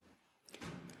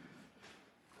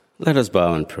Let us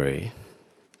bow and pray.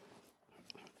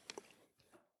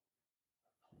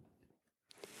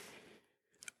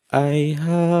 I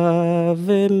have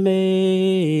a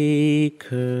maker.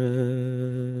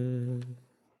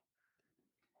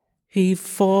 He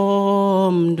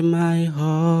formed my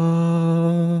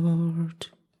heart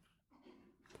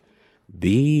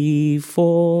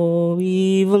before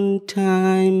even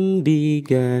time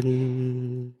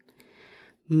began.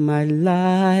 My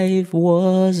life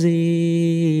was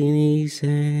in His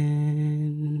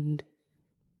hand.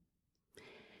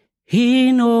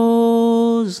 He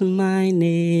knows my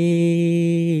name.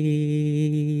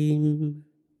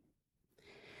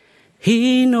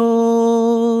 He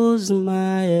knows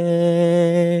my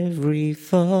every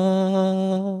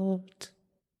thought.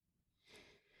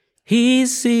 He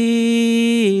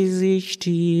sees each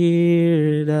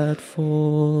tear that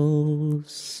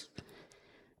falls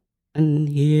and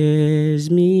hears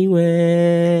me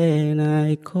when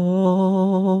I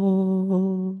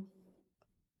call.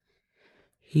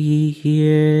 He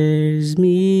hears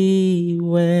me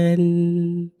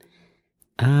when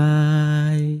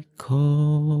I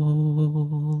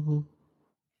call.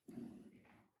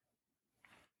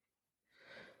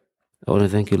 I want to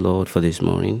thank you, Lord, for this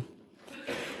morning.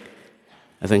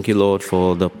 I thank you, Lord,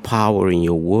 for the power in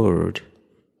your word,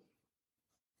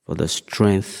 for the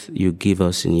strength you give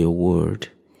us in your word.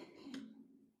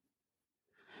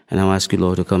 And I ask you,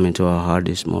 Lord, to come into our heart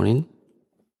this morning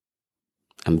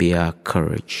and be our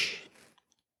courage.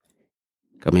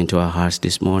 Come into our hearts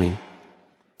this morning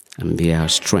and be our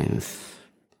strength.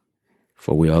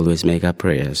 For we always make our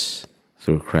prayers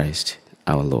through Christ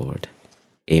our Lord.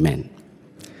 Amen.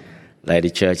 Let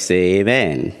the church say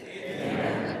amen.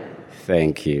 Amen.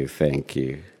 Thank you.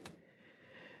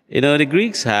 You know, the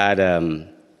Greeks had a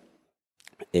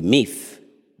myth,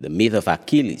 the myth of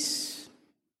Achilles.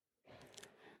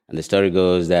 And the story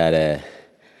goes that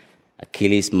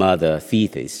Achilles' mother,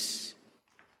 Thetis,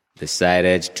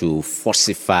 decided to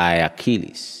fortify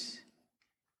Achilles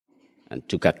and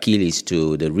took Achilles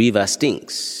to the river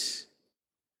Styx.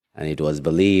 And it was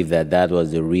believed that that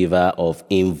was the river of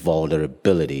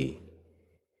invulnerability.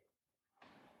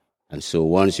 And so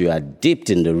once you are dipped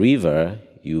in the river,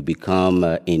 you become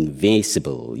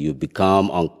invincible, you become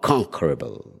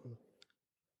unconquerable.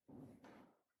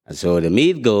 And so the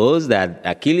myth goes that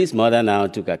Achilles' mother now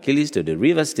took Achilles to the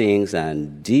river Styx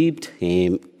and dipped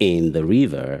him in the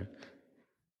river,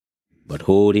 but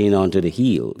holding onto the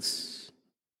heels.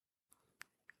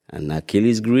 And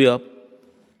Achilles grew up,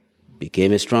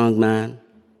 became a strong man,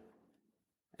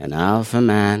 an alpha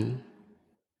man,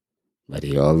 but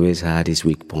he always had his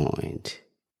weak point,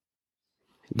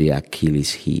 the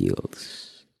Achilles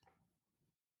heels.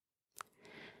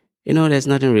 You know, there's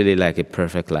nothing really like a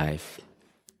perfect life.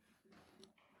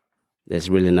 There's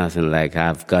really nothing like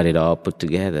I've got it all put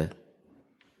together.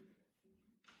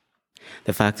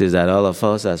 The fact is that all of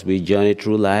us, as we journey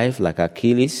through life like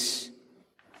Achilles,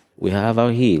 we have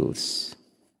our heels.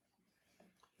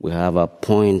 We have our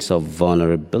points of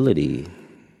vulnerability.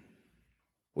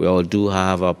 We all do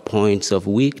have our points of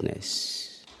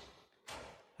weakness.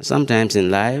 Sometimes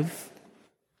in life,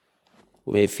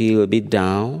 we may feel a bit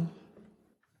down.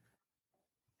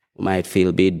 We might feel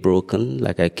a bit broken,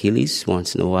 like Achilles,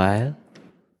 once in a while.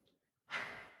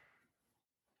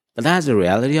 But that's the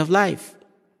reality of life.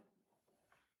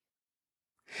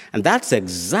 And that's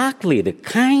exactly the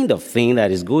kind of thing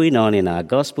that is going on in our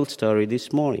gospel story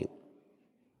this morning.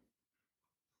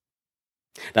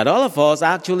 That all of us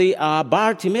actually are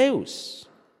Bartimaeus.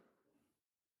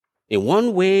 In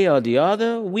one way or the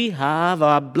other, we have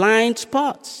our blind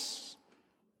spots.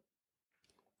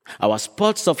 Our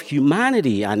spots of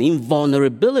humanity and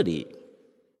invulnerability.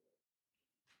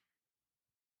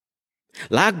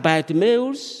 Like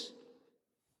Bartimaeus,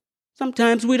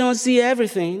 sometimes we don't see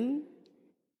everything.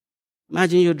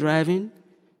 Imagine you're driving,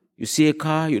 you see a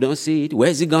car, you don't see it.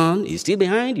 Where's it gone? It's still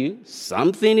behind you.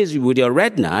 Something is with your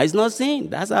retina, it's not seen.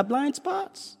 That's our blind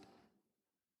spots.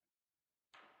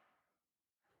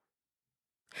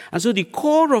 And so the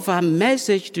core of our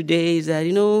message today is that,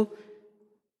 in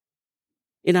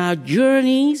our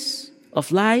journeys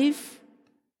of life,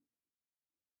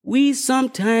 we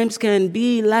sometimes can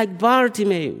be like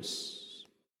Bartimaeus.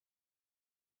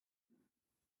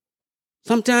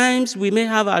 Sometimes we may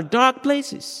have our dark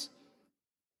places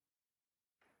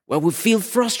where we feel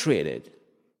frustrated,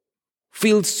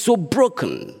 feel so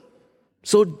broken,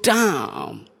 so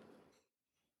down.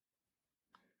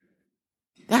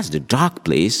 That's the dark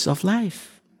place of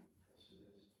life.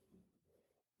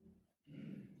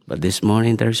 But this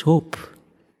morning there's hope.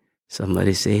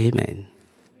 Somebody say amen.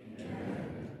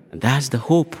 And that's the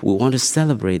hope we want to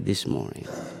celebrate this morning.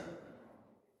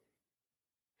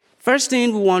 First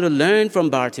thing we want to learn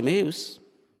from Bartimaeus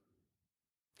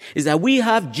is that we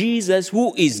have Jesus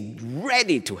who is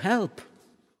ready to help.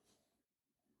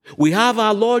 We have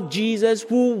our Lord Jesus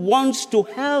who wants to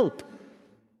help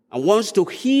and wants to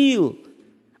heal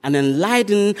and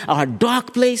enlighten our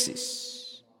dark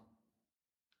places.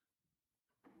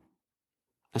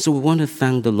 And so we want to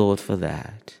thank the Lord for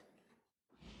that.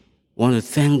 We want to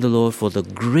thank the Lord for the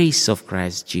grace of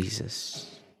Christ Jesus.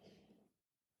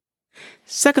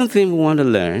 Second thing we want to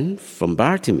learn from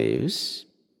Bartimaeus,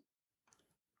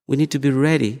 we need to be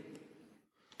ready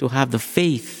to have the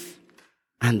faith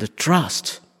and the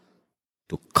trust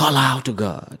to call out to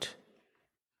God.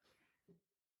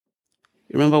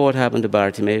 You remember what happened to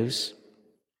Bartimaeus?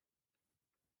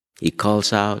 He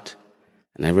calls out,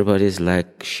 and everybody's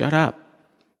like, shut up.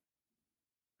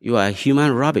 You are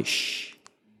human rubbish.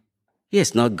 He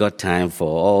has not got time for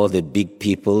all the big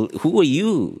people. Who are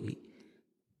you?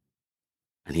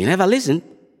 And he never listened.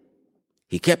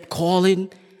 He kept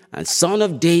calling, and Son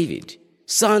of David,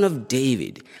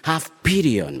 have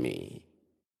pity on me.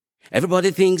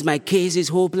 Everybody thinks my case is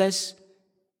hopeless.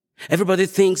 Everybody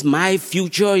thinks my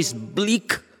future is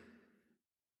bleak.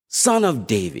 Son of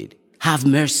David, have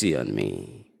mercy on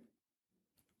me.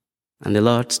 And the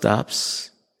Lord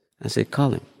stops and says,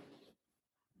 call him.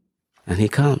 And he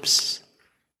comes.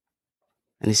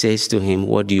 And he says to him,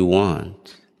 what do you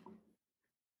want?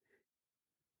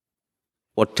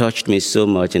 What touched me so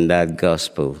much in that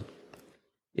gospel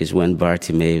is when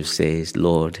Bartimaeus says,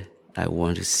 Lord, I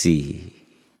want to see.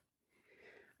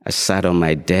 I sat on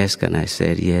my desk and I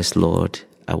said, yes, Lord,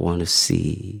 I want to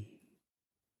see.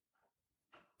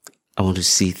 I want to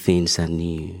see things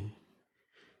anew.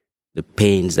 The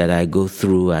pains that I go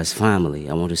through as family,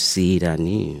 I want to see it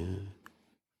anew.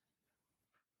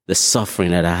 The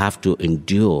suffering that I have to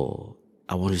endure,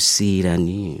 I want to see it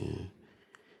anew.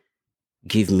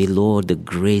 Give me, Lord, the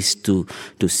grace to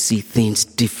see things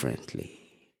differently.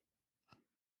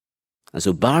 And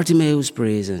so Bartimaeus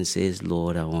prays and says,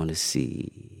 Lord, I want to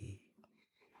see.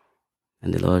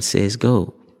 And the Lord says,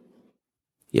 go.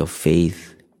 Your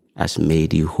faith has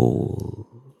made you whole.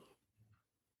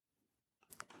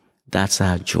 That's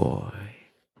our joy.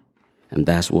 And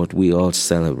that's what we all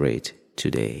celebrate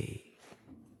today.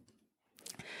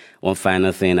 One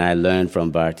final thing I learned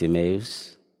from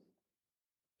Bartimaeus.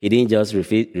 He didn't just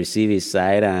receive his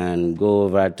sight and go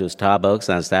over to Starbucks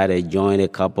and start enjoying a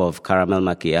cup of caramel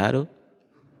macchiato.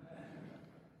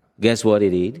 Guess what he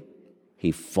did?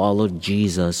 He followed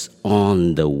Jesus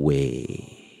on the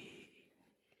way.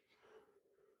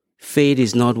 Faith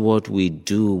is not what we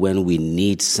do when we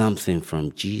need something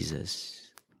from Jesus.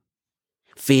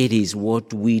 Faith is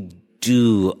what we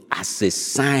do as a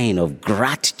sign of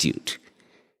gratitude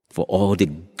for all the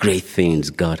great things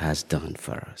God has done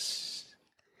for us.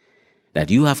 That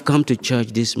you have come to church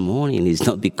this morning is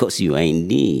not because you are in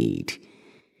need.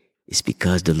 It's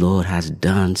because the Lord has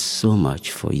done so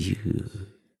much for you.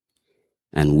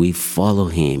 And we follow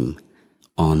him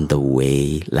on the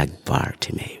way like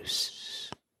Bartimaeus.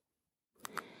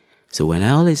 So when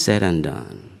all is said and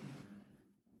done,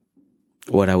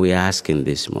 what are we asking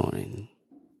this morning?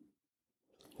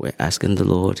 We're asking the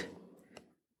Lord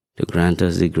to grant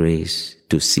us the grace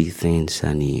to see things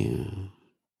anew.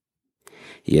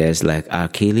 Yes, like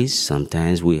Achilles,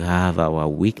 sometimes we have our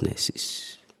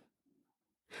weaknesses.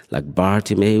 Like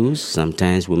Bartimaeus,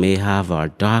 sometimes we may have our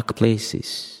dark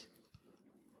places.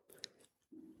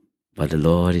 But the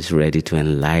Lord is ready to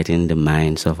enlighten the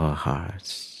minds of our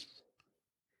hearts.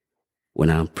 We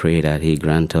now pray that he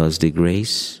grant us the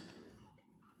grace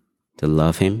to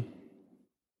love him,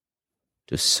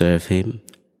 to serve him,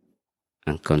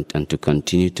 and to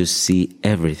continue to see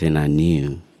everything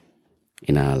anew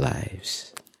in our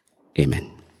lives.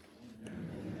 Amen.